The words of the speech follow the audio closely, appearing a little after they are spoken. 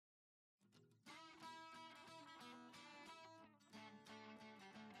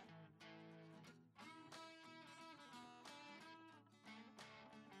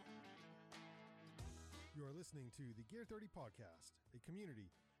You are listening to the Gear 30 podcast, a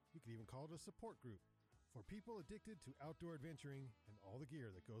community, you could even call it a support group, for people addicted to outdoor adventuring and all the gear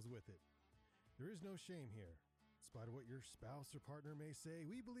that goes with it. There is no shame here. In spite of what your spouse or partner may say,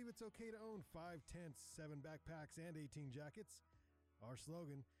 we believe it's okay to own 5 tents, 7 backpacks, and 18 jackets. Our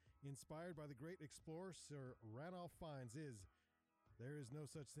slogan, inspired by the great explorer Sir Ranulph Fiennes, is, there is no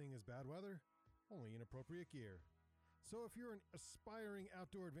such thing as bad weather, only inappropriate gear. So if you're an aspiring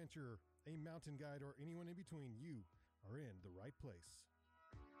outdoor adventurer, a mountain guide, or anyone in between, you are in the right place.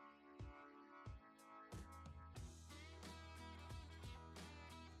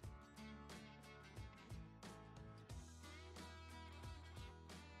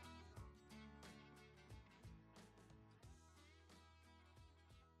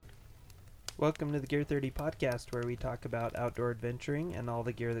 Welcome to the Gear 30 podcast, where we talk about outdoor adventuring and all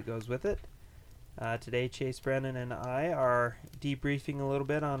the gear that goes with it. Today, Chase, Brennan, and I are debriefing a little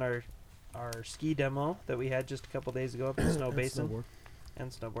bit on our ski demo that we had just a couple days ago up in the Snow Basin.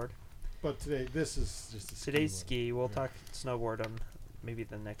 And snowboard. But today, this is just a ski. Today's ski. We'll talk snowboard on maybe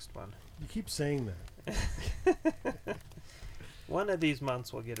the next one. You keep saying that. One of these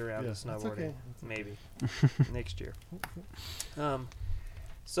months we'll get around to snowboarding. Okay. Maybe. Next year.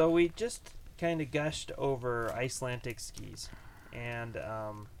 So we just kind of gushed over Icelandic skis, and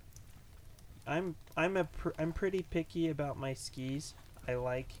I'm pretty picky about my skis. I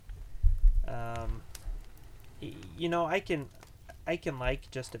like, I can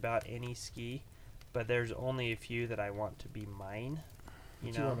like just about any ski, but there's only a few that I want to be mine.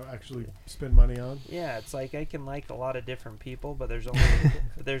 You want to actually spend money on? Yeah, it's like I can like a lot of different people, but there's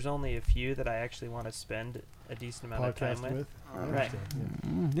only a few that I actually want to spend a decent amount of time with. Right.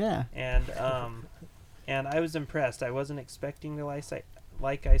 Yeah. And I was impressed. I wasn't expecting to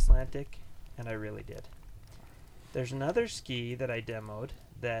like Icelandic, and I really did. There's another ski that I demoed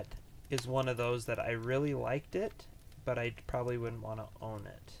that is one of those that I really liked it, but I probably wouldn't want to own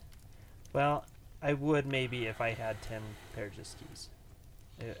it. Well, I would maybe if I had 10 pairs of skis.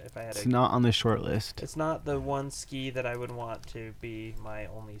 If I had it's not on the short list. It's not the one ski that I would want to be my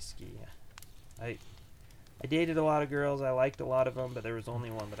only ski. I dated a lot of girls. I liked a lot of them, but there was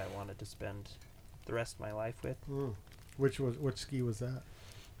only one that I wanted to spend the rest of my life with. Which ski was that?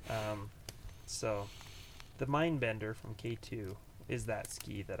 So the Mindbender from K2 is that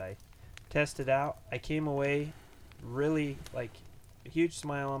ski that I tested out. I came away really like a huge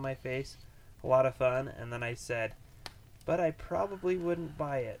smile on my face, a lot of fun, and then I said, but I probably wouldn't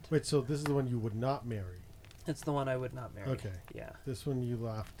buy it. Wait, so this is the one you would not marry? It's the one I would not marry. Okay. Yeah. This one you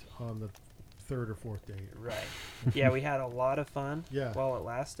left on the 3rd or 4th date. Right. Yeah, we had a lot of fun while it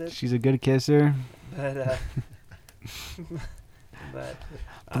lasted. She's a good kisser. But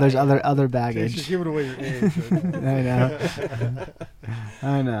there's other baggage. Just giving away your age.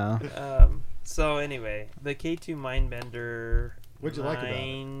 I know. So anyway, the K2 Mindbender. What'd you like about it?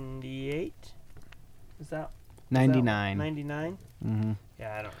 98? Is that 99? 99? Mm-hmm.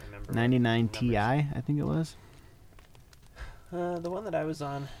 Yeah, I don't remember. 99 Ti, I think it was. The one that I was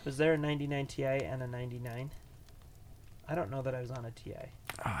on, was there a 99 Ti and a 99? I don't know that I was on a Ti.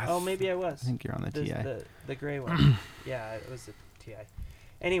 Maybe I was. I think you're on the Ti. The gray one. Yeah, it was a Ti.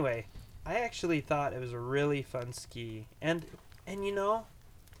 Anyway, I actually thought it was a really fun ski. And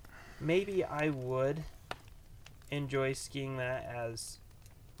maybe I would enjoy skiing that as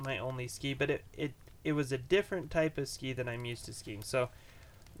my only ski, but it was a different type of ski than I'm used to skiing. So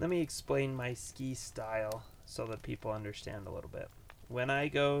let me explain my ski style so that people understand a little bit. When I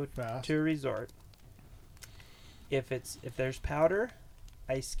go to a resort, if there's powder,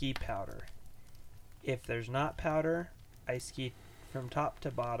 I ski powder. If there's not powder, I ski from top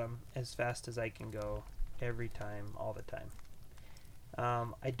to bottom as fast as I can go every time, all the time.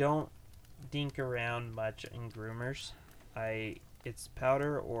 I don't dink around much in groomers. It's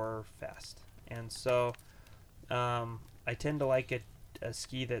powder or fast. And so I tend to like a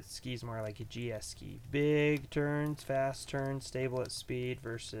ski that skis more like a GS ski. Big turns, fast turns, stable at speed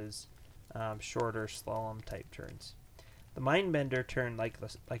versus shorter slalom type turns. The Mindbender turned like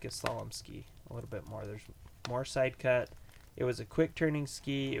a slalom ski a little bit more. There's more side cut. It was a quick turning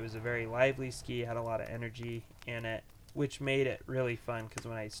ski. It was a very lively ski. It had a lot of energy in it, which made it really fun because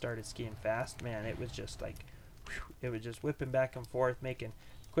when I started skiing fast, man, it was just like, it was just whipping back and forth, making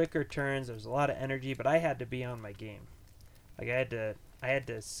quicker turns. There was a lot of energy, but I had to be on my game. Like I had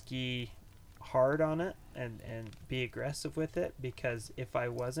to ski hard on it and be aggressive with it, because if I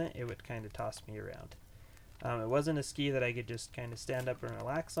wasn't, it would kind of toss me around. It wasn't a ski that I could just kind of stand up and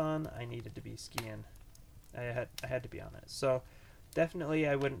relax on. I needed to be skiing. I had to be on it. So definitely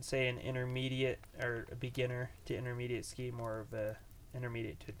I wouldn't say an intermediate or a beginner to intermediate ski, more of a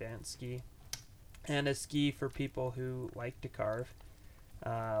intermediate to advanced ski. and a ski for people who like to carve,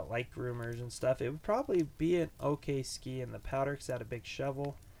 like groomers and stuff. It would probably be an okay ski in the powder because it had a big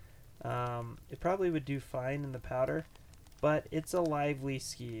shovel. It probably would do fine in the powder, but it's a lively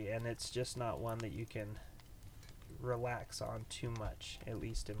ski, and it's just not one that you can relax on too much, at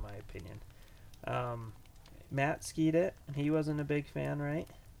least in my opinion. Matt skied it, and he wasn't a big fan, right?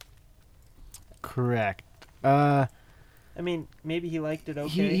 Correct. I mean, maybe he liked it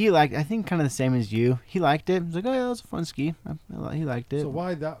okay. He liked, I think, kind of the same as you. He liked it. He was like, oh, yeah, that was a fun ski. He liked it. So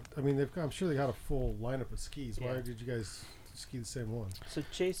why that? I mean, I'm sure they got a full lineup of skis. Yeah. Why did you guys ski the same one? So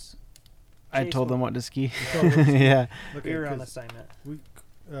Chase I told them what to ski. You told them what to ski. Yeah. we were on assignment.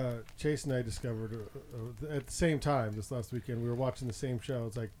 Chase and I discovered at the same time this last weekend. We were watching the same show.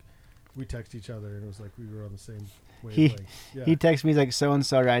 It's like we text each other, and it was like we were on the same wavelength. He texted me, he's like,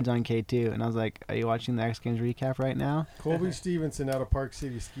 so-and-so rides on K2. And I was like, are you watching the X Games recap right now? Colby Stevenson out of Park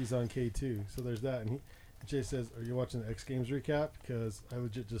City skis on K2. So there's that. And Chase says, are you watching the X Games recap? Because I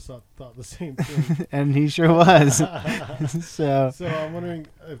legit just thought the same thing. And he sure was. So I'm wondering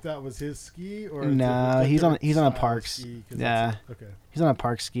if that was his ski or no, he's on a park ski. Yeah. Okay. He's on a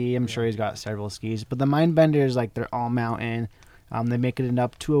park ski. I'm sure he's got several skis. But the Mindbenders, like, they're all mountain. They make it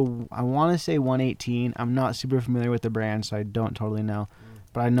up to I want to say 118. I'm not super familiar with the brand, so I don't totally know.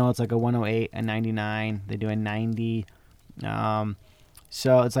 But I know it's like a 108, a 99. They do a 90.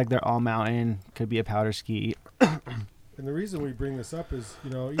 So it's like they're all mountain. Could be a powder ski. And the reason we bring this up is,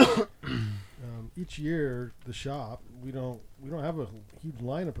 each year the shop we don't have a huge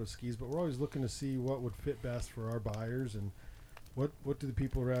lineup of skis, but we're always looking to see what would fit best for our buyers and what do the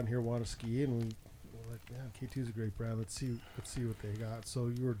people around here want to ski, and we're like, yeah, K2's a great brand. Let's see what they got. So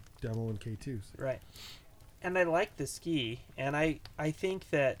you were demoing K2s, right? And I like the ski, and I think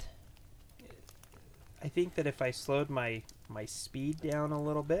that if I slowed my speed down a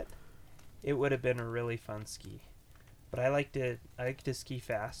little bit, it would have been a really fun ski. But I like to ski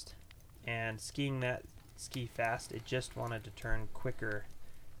fast, and skiing that ski fast, it just wanted to turn quicker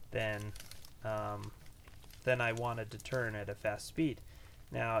than I wanted to turn at a fast speed.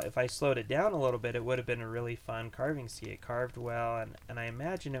 Now, if I slowed it down a little bit, it would have been a really fun carving ski. It carved well, and I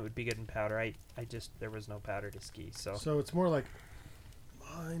imagine it would be good in powder. There was no powder to ski, so it's more like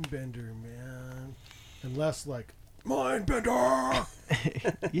Mindbender, man, and less like Mindbender.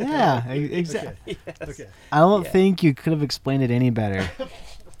 Yeah, exactly. Okay. Yes. Okay. I don't think you could have explained it any better.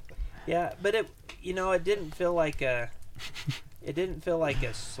 Yeah, but it didn't feel like a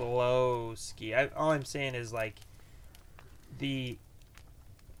slow ski. All I'm saying is like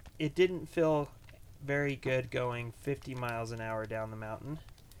it didn't feel very good going 50 miles an hour down the mountain.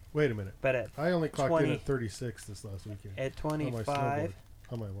 Wait a minute. But I only clocked in at 36 this last weekend. At 25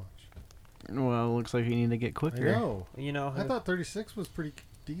 on my watch. Well, it looks like you need to get quicker. I know. I thought 36 was pretty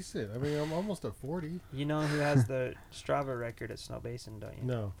decent. I mean, I'm almost at 40. You know who has the Strava record at Snow Basin, don't you?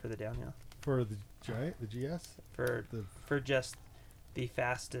 No. For the downhill. For the Giant, the GS? For just the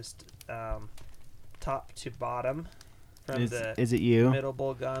fastest top to bottom from is it you? Middle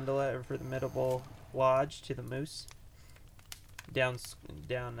Bowl gondola, or for the Middle Bowl Lodge to the Moose down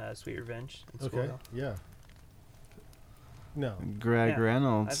Sweet Revenge in School Hill. Yeah. No. Greg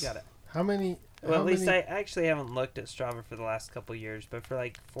Reynolds. I've got it. How many? Well, at least I actually haven't looked at Strava for the last couple of years, but for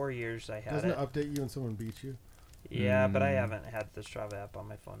like 4 years I had it. Doesn't it update you when someone beats you? Yeah, but I haven't had the Strava app on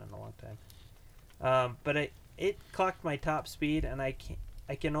my phone in a long time. But it clocked my top speed, and I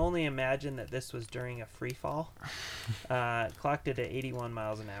can only imagine that this was during a free fall. Clocked it at 81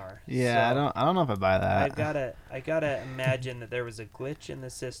 miles an hour. Yeah, so I don't know if I buy that. I gotta imagine that there was a glitch in the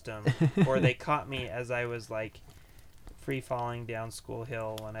system, or they caught me as I was like free falling down School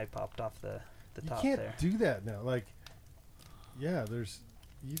Hill when I popped off the top there. You can't do that now. Like, yeah,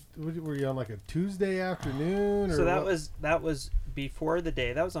 were you on like a Tuesday afternoon? So that was before the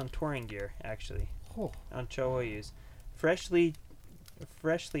day. That was on touring gear, actually. Oh. On Cho-Oyus. Freshly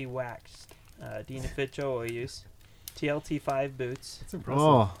waxed Dina Fit Cho-Oyus. TLT5 boots. That's impressive.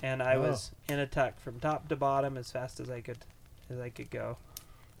 Oh. And I was in a tuck from top to bottom as fast as I could go.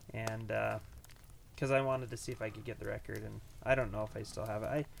 And because I wanted to see if I could get the record, and I don't know if I still have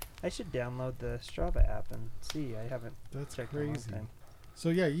it. I should download the Strava app and see. I haven't checked in a long time. So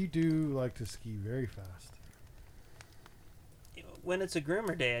yeah, you do like to ski very fast. When it's a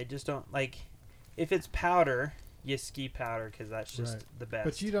groomer day, I just don't like. If it's powder, you ski powder because that's just the best.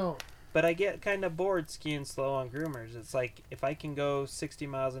 But you don't. But I get kind of bored skiing slow on groomers. It's like if I can go 60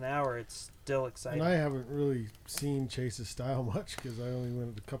 miles an hour, it's still exciting. And I haven't really seen Chase's style much because I only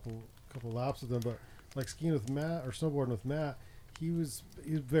went a couple laps with him. But like skiing with Matt or snowboarding with Matt, he was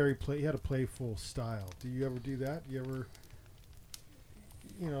very he had a playful style. Do you ever do that? Do you ever?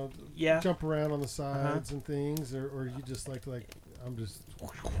 jump around on the sides and things, or you just like I'm just.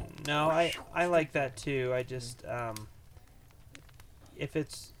 No, I like that too. I just if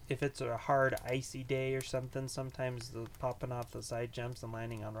it's a hard icy day or something, sometimes the popping off the side jumps and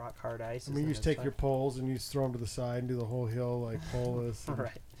landing on rock hard ice. I mean, you just take your poles and you just throw them to the side and do the whole hill like poleless.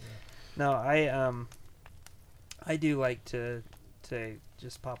 Right. Yeah. No, I do like to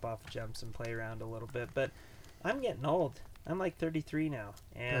just pop off jumps and play around a little bit, but I'm getting old. I'm like 33 now,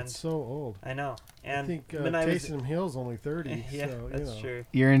 and that's so old. I know. And I think Taysom Hill's only 30. Yeah, so, that's true.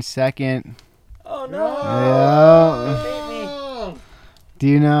 You're in second. Oh no! Yeah. You beat me. Do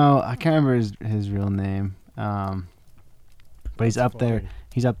you know? I can't remember his real name. But he's up there.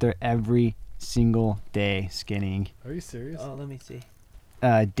 He's up there every single day skinning. Are you serious? Oh, let me see.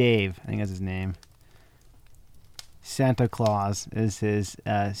 Dave, I think that's his name. Santa Claus is his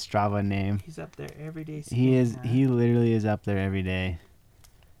Strava name. He's up there every day. He is. Huh? He literally is up there every day.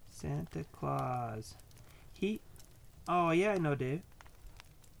 Santa Claus. Oh yeah, I know Dave.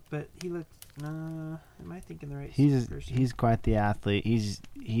 But he looks. Am I thinking the right person? He's quite the athlete.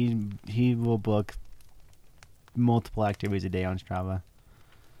 He will book multiple activities a day on Strava.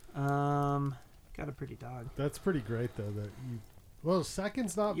 Got a pretty dog. That's pretty great though. Well,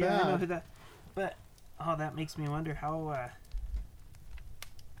 second's not bad. Yeah, I know who that. But that makes me wonder how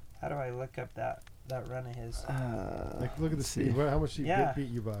do I look up that run of his? Look at the speed. How much he beat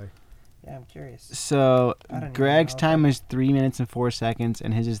you by? Yeah, I'm curious. So Greg's time is 3 minutes and 4 seconds,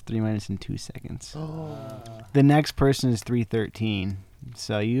 and his is 3 minutes and 2 seconds. Oh. The next person is 3:13.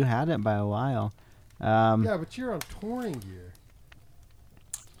 So you had it by a while. Yeah, but you're on touring gear.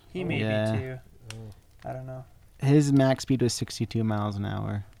 He may be too. Oh. I don't know. His max speed was 62 miles an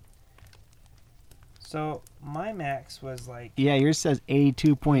hour. So my max was like. Yeah, yours says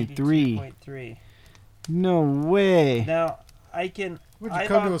 82.3. 82.3. No way. Now I can. Would you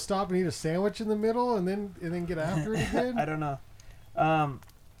come to a stop and eat a sandwich in the middle and then get after it again? I don't know.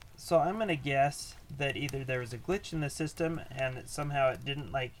 So I'm gonna guess that either there was a glitch in the system and somehow it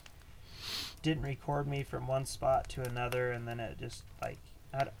didn't record me from one spot to another, and then it just I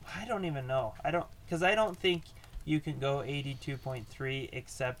don't even know. Because I don't think you can go 82.3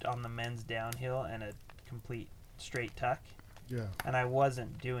 except on the men's downhill and a complete straight tuck. Yeah. And I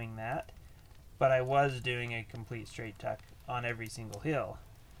wasn't doing that, but I was doing a complete straight tuck on every single hill.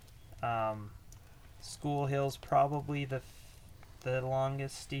 School Hill's probably the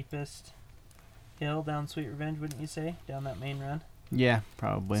longest, steepest hill down Sweet Revenge, wouldn't you say? Down that main run? Yeah,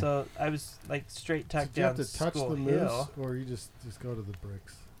 probably. So I was like straight tucked down. down Did you have to touch School the Hill. moose, or you just go to the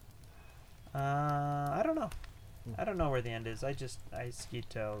bricks? I don't know. I don't know where the end is. I skied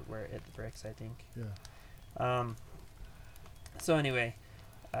to where it hit the bricks, I think. Yeah. So anyway,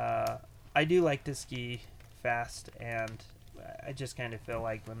 I do like to ski fast, and I just kind of feel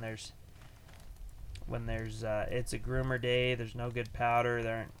like when there's it's a groomer day, there's no good powder,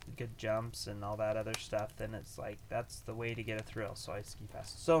 there aren't good jumps and all that other stuff, then it's like that's the way to get a thrill. So I ski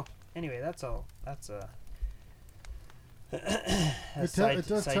fast. So anyway, that's a it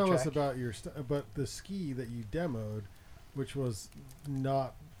does tell us about but the ski that you demoed, which was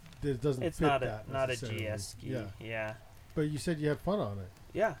not. It doesn't. It's fit not that a GS ski. Yeah. But you said you had fun on it.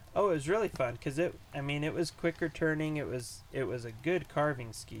 Yeah. Oh, it was really fun because it was quicker turning. It was a good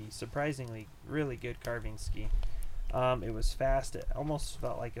carving ski. Surprisingly, really good carving ski. It was fast. It almost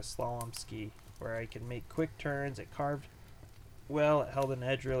felt like a slalom ski where I could make quick turns. It carved well. It held an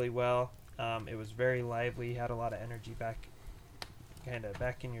edge really well. It was very lively. Had a lot of energy back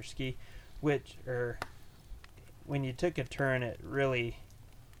in your ski, when you took a turn,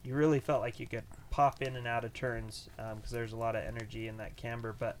 you really felt like you could pop in and out of turns because there's a lot of energy in that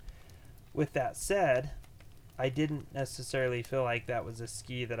camber. But with that said, I didn't necessarily feel like that was a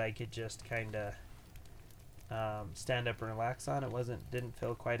ski that I could just kind of stand up and relax on. Didn't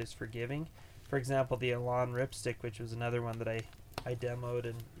feel quite as forgiving. For example, the Elan Ripstick, which was another one that I demoed,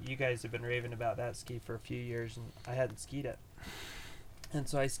 and you guys have been raving about that ski for a few years, and I hadn't skied it. And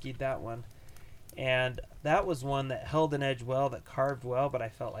so I skied that one. And that was one that held an edge well, that carved well, but I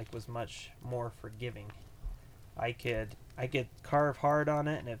felt like was much more forgiving. I could carve hard on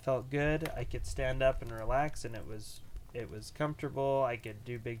it, and it felt good. I could stand up and relax, and it was comfortable. I could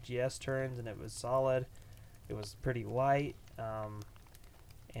do big GS turns, and it was solid. It was pretty light,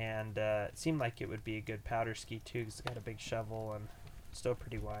 and it seemed like it would be a good powder ski too, because it's got a big shovel and still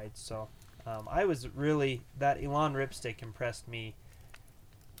pretty wide. So I was really, that Elan Ripstick impressed me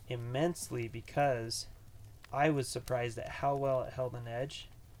immensely because I was surprised at how well it held an edge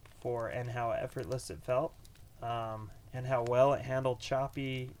and how effortless it felt, and how well it handled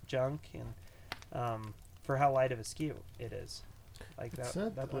choppy junk, and for how light of a ski it is. Like It that.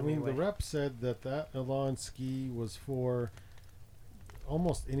 said, That I blew me mean, the away. rep said that Elan ski was for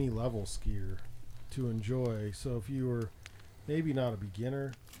almost any level skier to enjoy. So if you were maybe not a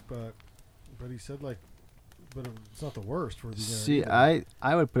beginner, but he said like, but it's not the worst for a beginner. See, either.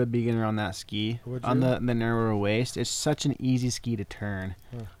 I would put a beginner on that ski. Would On you? the narrower waist. It's such an easy ski to turn.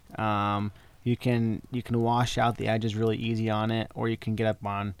 You can wash out the edges really easy on it, or you can get up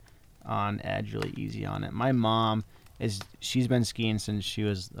on edge really easy on it. My mom she's been skiing since she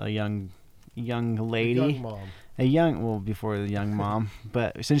was a young lady. A young mom. Well, before the young mom,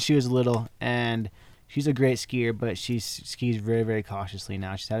 but since she was little, and she's a great skier, but she skis very, very cautiously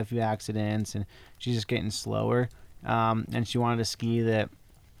now. She's had a few accidents, and she's just getting slower. And she wanted to ski that,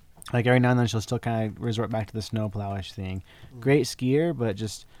 like every now and then she'll still kind of resort back to the snowplowish thing. Great skier, but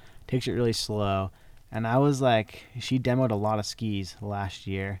just takes it really slow. And I was like, she demoed a lot of skis last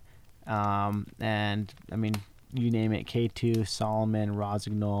year. And I mean, you name it, K2, Solomon,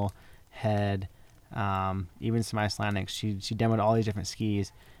 Rosignol, Head, even some Icelandics. She demoed all these different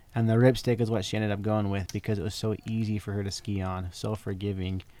skis, and the ripstick is what she ended up going with because it was so easy for her to ski on, so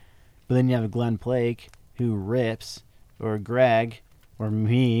forgiving. But then you have Glenn Blake, who rips, or Greg, or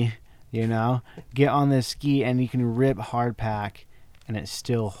me, get on this ski and you can rip hard pack, and it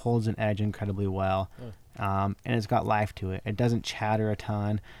still holds an edge incredibly well. And it's got life to it. It doesn't chatter a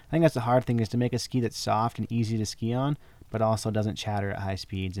ton. I think that's the hard thing, is to make a ski that's soft and easy to ski on, but also doesn't chatter at high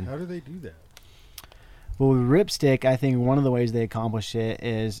speeds. And how do they do that? well, with ripstick, I think one of the ways they accomplish it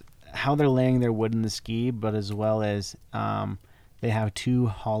is how they're laying their wood in the ski, but as well as they have two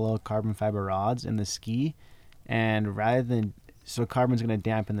hollow carbon fiber rods in the ski, and so carbon's going to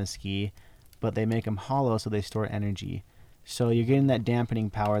dampen the ski, but they make them hollow so they store energy. So you're getting that dampening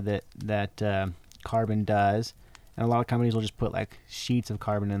power that carbon does, and a lot of companies will just put like sheets of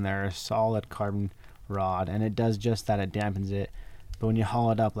carbon in there, a solid carbon rod, and it does just that. It dampens it, but when you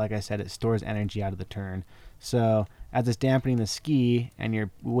haul it up, like I said, it stores energy out of the turn. So as it's dampening the ski and you're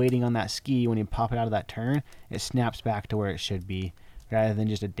waiting on that ski, when you pop it out of that turn, it snaps back to where it should be, rather than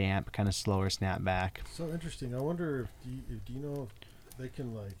just a damp kind of slower snap back. So interesting. I wonder if do you know if they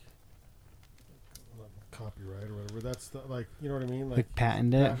can like copyright or whatever. That's the, like, you know what I mean? Like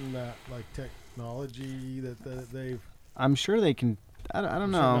patent it? Patent that like technology that they've. I'm sure they can. I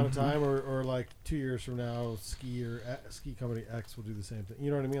don't know. Amount of time, or like 2 years from now, ski company X will do the same thing.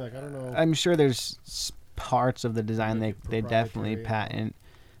 You know what I mean? Like, I don't know. I'm sure there's parts of the design they definitely patent.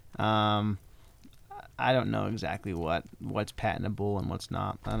 I don't know exactly what's patentable and what's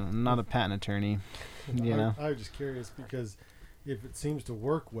not. I'm not a patent attorney. I'm just curious because if it seems to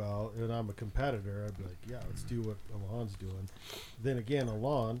work well and I'm a competitor, I'd be like, yeah, let's do what Elan's doing. Then again,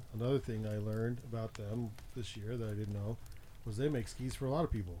 Elan, another thing I learned about them this year that I didn't know was they make skis for a lot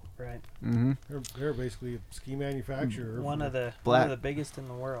of people. Right. Mm-hmm. They're basically a ski manufacturer. One of the biggest in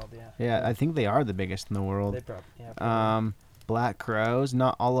the world. Yeah. Yeah, I think they are the biggest in the world. They probably. Black Crows,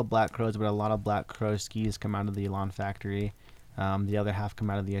 not all of Black Crows, but a lot of Black Crow skis come out of the Elan factory. The other half come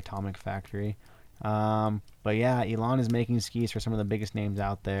out of the Atomic factory. But yeah, Elan is making skis for some of the biggest names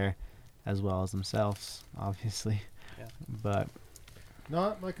out there, as well as themselves, obviously. Yeah. But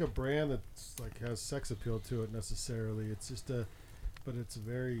not like a brand that's like has sex appeal to it necessarily. It's just but it's a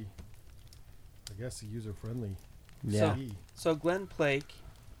very, I guess, a user friendly. yeah. ski. So Glenn Blake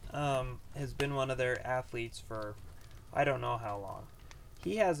has been one of their athletes for I don't know how long.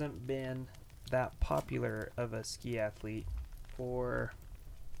 He hasn't been that popular of a ski athlete for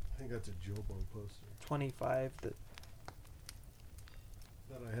I think that's a Jobo poster 25. that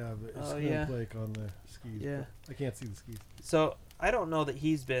I have. It's Oh, Glenn yeah. Blake on the skis. Yeah. I can't see the skis. So I don't know that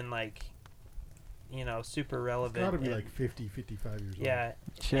he's been like, super It's relevant. got to be in- like 50, 55 years old. Yeah,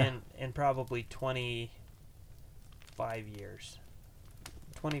 Yeah. in probably 25 years.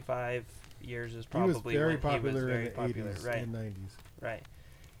 25 years is probably He was very when popular he was very in the popular, 80s right? and 90s. Right.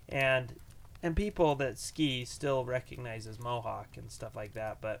 And people that ski still recognize his mohawk and stuff like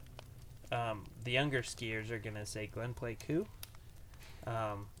that, but the younger skiers are going to say Glenn Blake who?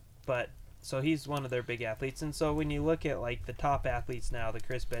 But so he's one of their big athletes, and so when you look at like the top athletes now, the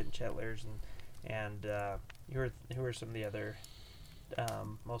Chris Benchetlers and who are some of the other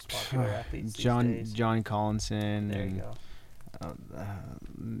most popular athletes these days? Johnny Collinson. There and, you go.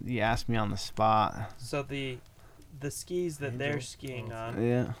 You asked me on the spot. So the skis that they're Angel. skiing Oh, on,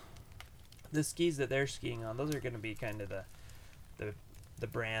 Yeah. the skis that they're skiing on, those are going to be kind of the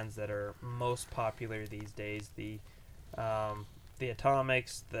brands that are most popular these days. The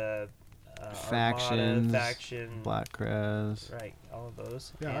Atomics, the Factions, Faction, Black Crows. right? All of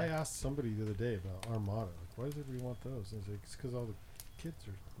those. Yeah, I And- asked somebody the other day about Armada. Like, why does everybody want those? And it's because all the kids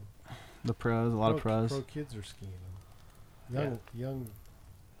are The pros, a lot of pros. Pro kids are skiing them. Young.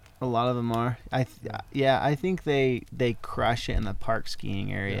 A lot of them are. I think they crush it in the park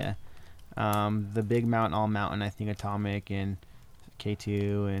skiing area. The big mountain, all mountain, I think Atomic and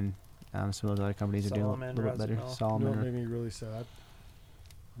K2 and some of those other companies are doing a little bit better. You know Solomon. what made me really sad?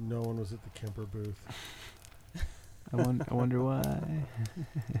 No one was at the Kemper booth. I wonder why.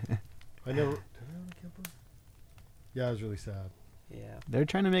 I never. Did I have a Kemper? Yeah, I was really sad. Yeah. They're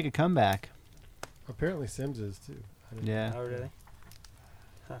trying to make a comeback. Apparently Sims is too. Yeah. Oh really?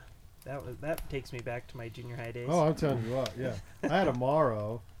 Huh. That takes me back to my junior high days. Oh, I'm telling you what. Yeah, I had a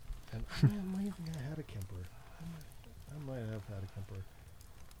Morrow, and I might think I had a Kemper. I might have had a Kemper.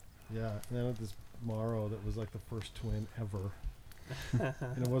 Yeah, and then I had this Morrow that was like the first twin ever,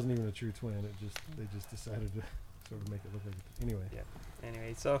 and it wasn't even a true twin. They just decided to sort of make it look like it. Anyway. Yeah.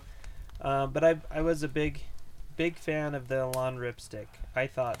 Anyway, so, but I was a big fan of the Elan Ripstick. I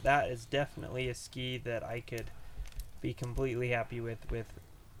thought that is definitely a ski that I could be completely happy with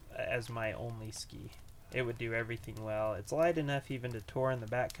as my only ski. It would do everything well. It's light enough even to tour in the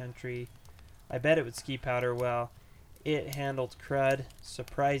backcountry. I bet it would ski powder well. It handled crud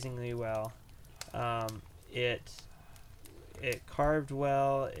surprisingly well. It carved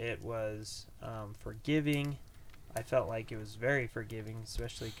well. It was forgiving. I felt like it was very forgiving,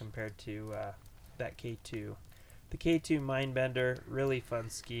 especially compared to that K2. The K2 Mindbender, really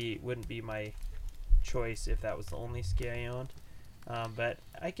fun ski. Wouldn't be my choice if that was the only ski I owned. But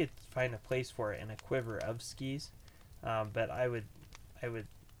I could find a place for it in a quiver of skis. But I would, well,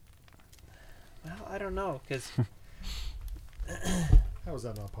 I don't know, because... How is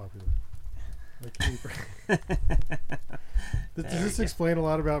that not popular? Does this explain a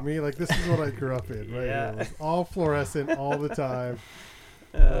lot about me? Like, this is what I grew up in, right? Yeah. It was all fluorescent all the time.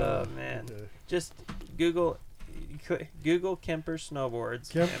 Oh, man. Okay. Just Google Kemper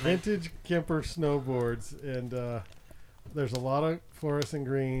snowboards. Vintage Kemper snowboards, and there's a lot of fluorescent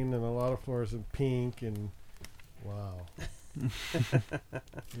green and a lot of fluorescent pink, and wow.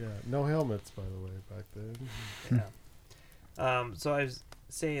 Yeah, no helmets, by the way, back then. Yeah. So I was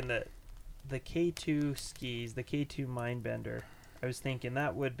saying that the K2 skis, the K2 Mindbender, I was thinking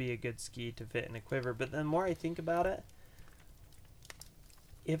that would be a good ski to fit in a quiver. But the more I think about it,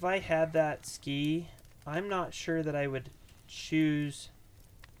 if I had that ski, I'm not sure that I would choose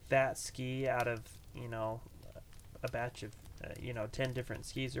that ski out of, a batch of, 10 different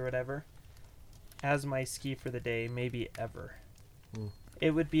skis or whatever, as my ski for the day, maybe ever.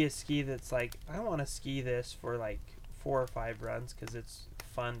 It would be a ski that's like, I want to ski this for like 4 or 5 runs because it's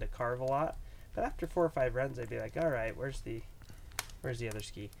fun to carve a lot. But after 4 or 5 runs, I'd be like, all right, where's the other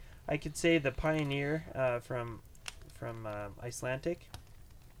ski? I could say the Pioneer from Icelandic.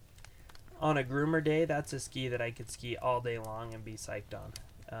 On a groomer day, that's a ski that I could ski all day long and be psyched on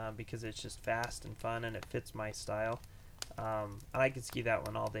because it's just fast and fun and it fits my style. And I could ski that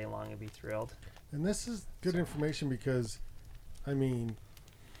one all day long and be thrilled. And this is good information because, I mean,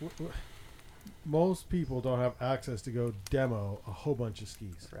 most people don't have access to go demo a whole bunch of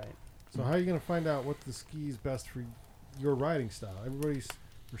skis. Right. So how are you going to find out what the ski is best for your riding style?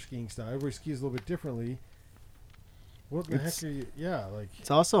 Or skiing style. Everybody skis a little bit differently. What the heck are you? Yeah, like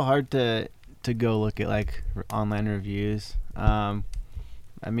it's also hard to go look at like online reviews.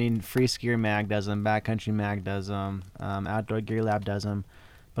 I mean, Free Skier Mag does them, Backcountry Mag does them, Outdoor Gear Lab does them,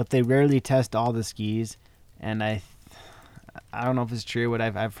 but they rarely test all the skis. And I don't know if it's true, but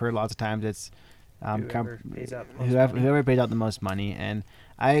I've heard lots of times it's whoever pays out the most money. And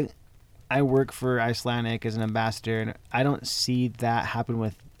I work for Icelandic as an ambassador, and I don't see that happen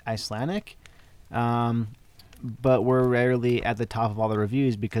with Icelandic. But we're rarely at the top of all the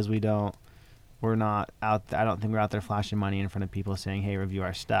reviews because we're not out. I don't think we're out there flashing money in front of people saying, "Hey, review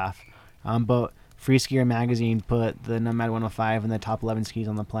our stuff." But Free Skier Magazine put the Nomad 105 in the top 11 skis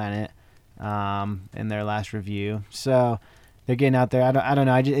on the planet in their last review. So they're getting out there. I don't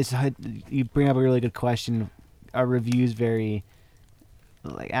know. You bring up a really good question. Are reviews very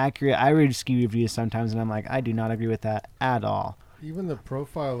accurate? I read ski reviews sometimes, and I'm like, I do not agree with that at all. Even the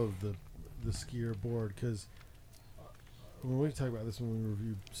profile of the skier board, because when we talk about this when we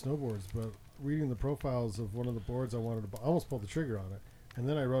reviewed snowboards, but reading the profiles of one of the boards I wanted to buy, I almost pulled the trigger on it, and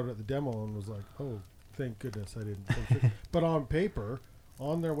then I wrote it at the demo and was like, oh, thank goodness I didn't pull the trigger. But on paper,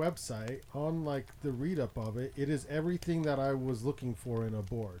 on their website, on like the read up of it, it is everything that I was looking for in a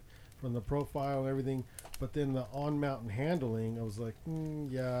board, from the profile and everything. But then the on mountain handling, I was like,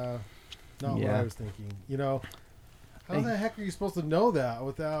 not what I was thinking. How the heck are you supposed to know that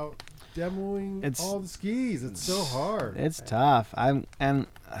without demoing all the skis? It's so hard. It's tough. And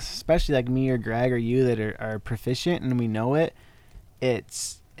especially like me or Greg or you that are proficient and we know it.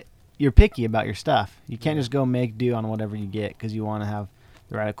 you're picky about your stuff. You can't just go make do on whatever you get because you want to have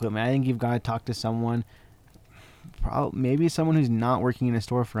the right equipment. I think you've got to talk to someone, maybe someone who's not working in a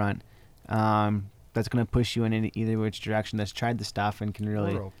storefront, that's going to push you in either which direction, that's tried the stuff and can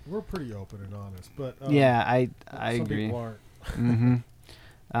really... We're pretty open and honest, but... yeah, I some agree. People aren't.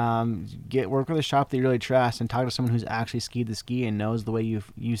 Mm-hmm. Work with a shop that you really trust and talk to someone who's actually skied the ski and knows the way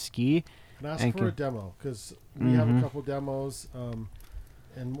you ski. And ask for a demo, because we have a couple demos,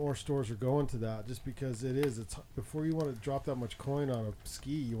 and more stores are going to that just because it's before you want to drop that much coin on a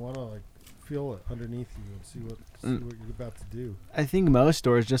ski, you want to like feel it underneath you and see what you're about to do. I think most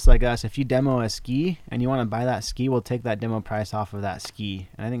stores, just like us, if you demo a ski and you want to buy that ski, we'll take that demo price off of that ski.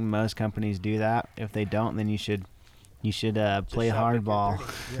 And I think most companies do that. If they don't, then you should play hardball.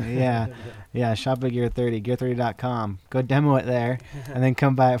 Yeah, shop at Gear 30, gear30.com. Go demo it there, and then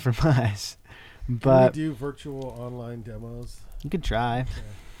come buy it from us. But can we do virtual online demos? You could try.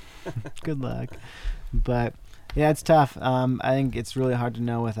 Okay. Good luck. But yeah, it's tough. I think it's really hard to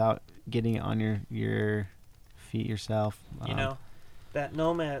know without getting it on your feet yourself. That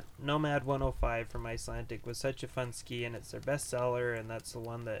Nomad 105 from Icelandic was such a fun ski, and it's their best seller, and that's the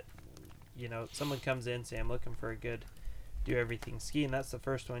one that, someone comes in, say, I'm looking for a good do everything ski, and that's the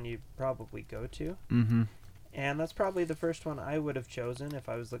first one you probably go to. Mm-hmm. And that's probably the first one I would have chosen if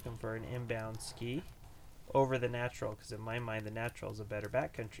I was looking for an inbound ski over the Natural, because in my mind the Natural is a better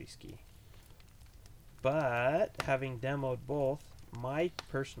backcountry ski. But having demoed both, my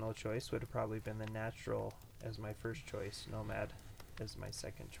personal choice would have probably been the Natural as my first choice, Nomad as my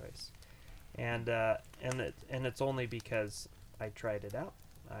second choice. And it's only because I tried it out.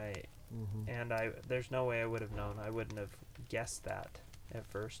 There's no way I would have known. I wouldn't have guessed that at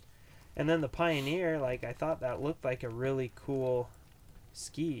first. And then the Pioneer, I thought that looked like a really cool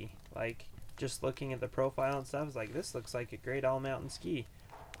ski. Just looking at the profile and stuff, I was like, this looks like a great all-mountain ski.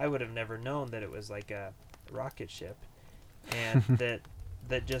 I would have never known that it was like a rocket ship, and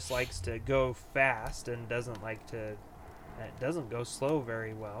that just likes to go fast and doesn't go slow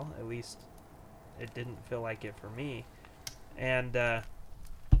very well. At least it didn't feel like it for me. And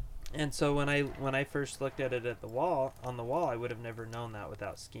so when I first looked at it on the wall, I would have never known that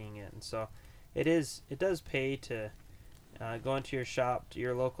without skiing it. And so it does pay to go into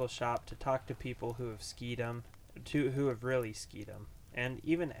your local shop, to talk to people who have skied them, who have really skied them, and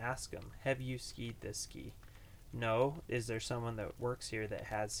even ask them, have you skied this ski? No. Is there someone that works here that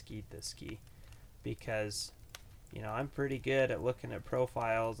has skied this ski? Because, I'm pretty good at looking at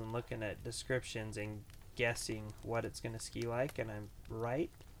profiles and looking at descriptions and guessing what it's going to ski like, and I'm right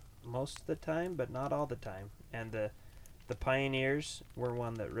most of the time, but not all the time. And the Pioneers were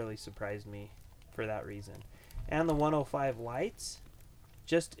one that really surprised me for that reason. And the 105 lights,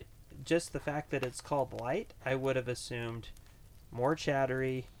 just the fact that it's called light, I would have assumed more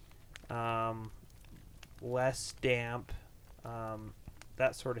chattery, less damp,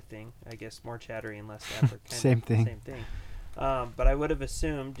 that sort of thing. I guess more chattery and less damp are same thing. But I would have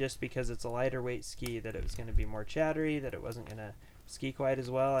assumed, just because it's a lighter weight ski, that it was going to be more chattery, that it wasn't going to ski quite as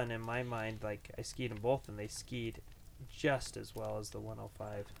well. And in my mind, I skied them both, and they skied just as well as the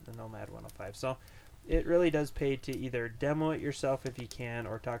 105, the Nomad 105. So it really does pay to either demo it yourself if you can,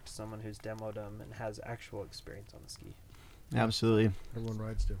 or talk to someone who's demoed them and has actual experience on the ski. Absolutely. Everyone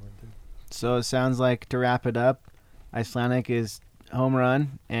rides different too. So it sounds like, to wrap it up, Icelandic is home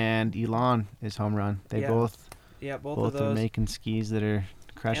run and Elan is home run. They both of those are making skis that are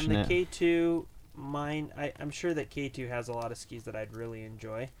crushing it. And the K2 I'm sure that K2 has a lot of skis that I'd really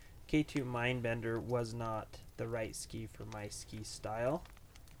enjoy. K2 Mindbender was not the right ski for my ski style.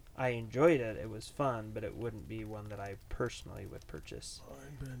 I enjoyed it. It was fun, but it wouldn't be one that I personally would purchase.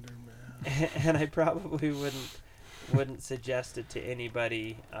 Mindbender, man. And I probably wouldn't suggest it to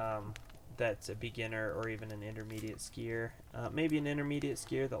anybody that's a beginner or even an intermediate skier. Maybe an intermediate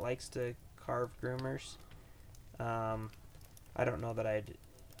skier that likes to carve groomers. I don't know that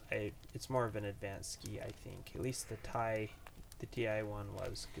it's more of an advanced ski, I think. At least the TI one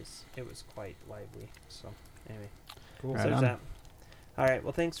was, because it was quite lively. So anyway, cool. So there's that. All right.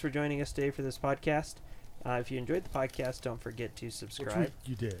 Well, thanks for joining us today for this podcast. If you enjoyed the podcast, don't forget to subscribe.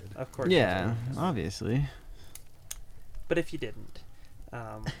 You did. Of course. Yeah, obviously. But if you didn't,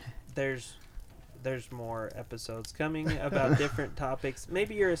 there's more episodes coming about different topics.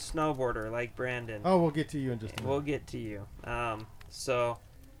 Maybe you're a snowboarder like Brandon. Oh, we'll get to you in just a minute. We'll get to you.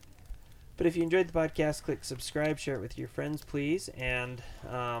 But if you enjoyed the podcast, click subscribe, share it with your friends, please. And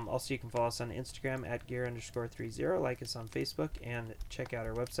also you can follow us on Instagram at gear_30, like us on Facebook, and check out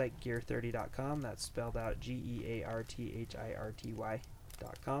our website, gear30.com. That's spelled out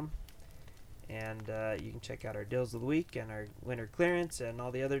GEARTHIRTY.com. And you can check out our deals of the week and our winter clearance and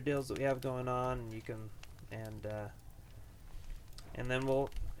all the other deals that we have going on. And you can, and then we'll,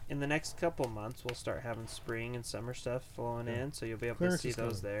 in the next couple months, we'll start having spring and summer stuff flowing in. So you'll be able Clearance to see is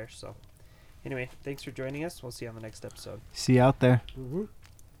those coming. there. So anyway, thanks for joining us. We'll see you on the next episode. See you out there. Woo-woo.